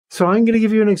So I'm going to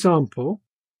give you an example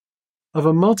of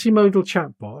a multimodal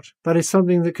chatbot that is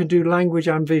something that can do language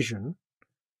and vision,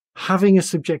 having a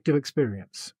subjective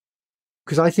experience,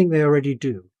 because I think they already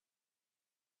do.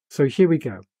 So here we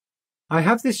go. I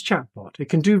have this chatbot. It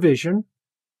can do vision.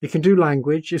 It can do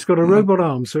language. It's got a robot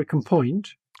arm so it can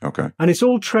point. Okay. And it's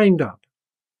all trained up.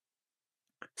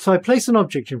 So I place an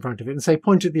object in front of it and say,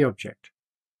 point at the object.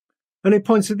 And it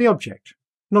points at the object.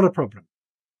 Not a problem.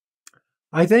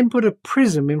 I then put a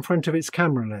prism in front of its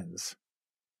camera lens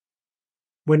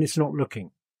when it's not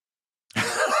looking.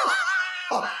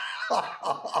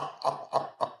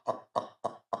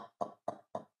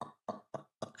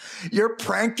 You're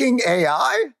pranking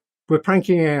AI? We're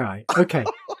pranking AI. Okay.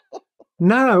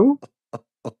 Now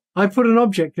I put an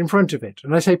object in front of it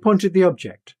and I say, point at the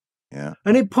object. Yeah.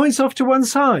 And it points off to one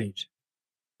side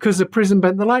because the prism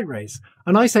bent the light rays.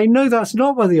 And I say, no, that's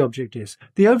not where the object is.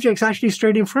 The object's actually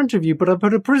straight in front of you, but I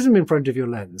put a prism in front of your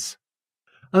lens.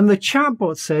 And the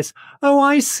chatbot says, oh,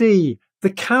 I see.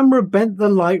 The camera bent the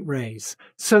light rays.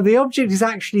 So the object is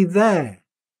actually there.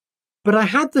 But I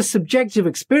had the subjective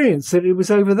experience that it was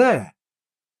over there.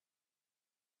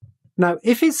 Now,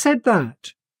 if it said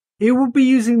that, it would be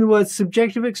using the word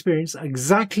subjective experience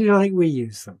exactly like we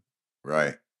use them.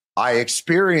 Right. I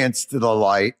experienced the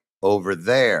light over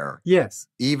there. Yes.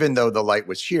 Even though the light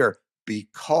was here,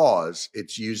 because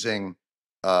it's using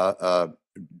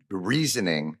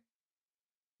reasoning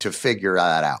to figure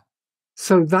that out.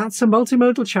 So that's a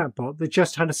multimodal chatbot that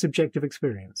just had a subjective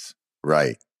experience.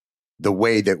 Right. The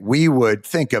way that we would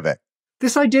think of it.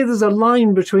 This idea there's a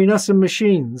line between us and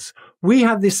machines. We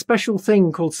have this special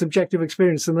thing called subjective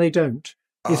experience and they don't.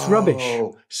 It's rubbish.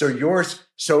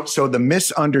 So the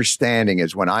misunderstanding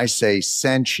is when I say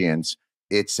sentience,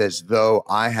 it's as though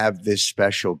I have this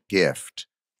special gift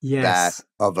that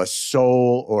of a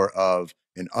soul or of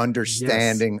an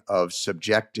understanding of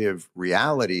subjective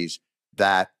realities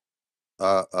that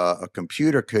a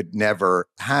computer could never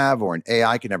have or an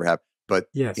AI could never have. But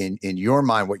in your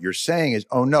mind, what you're saying is,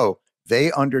 oh no,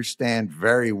 they understand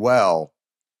very well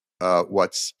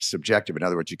what's subjective. In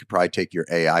other words, you could probably take your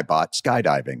AI bot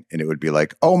skydiving and it would be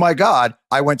like, oh my God,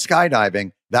 I went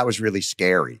skydiving. That was really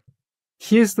scary.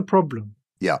 Here's the problem.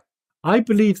 Yeah. I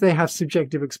believe they have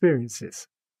subjective experiences,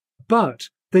 but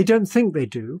they don't think they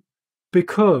do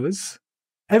because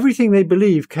everything they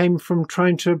believe came from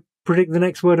trying to predict the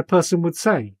next word a person would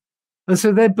say. And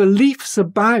so their beliefs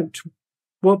about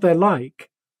what they're like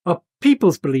are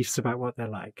people's beliefs about what they're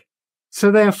like.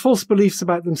 So they have false beliefs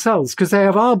about themselves because they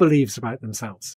have our beliefs about themselves.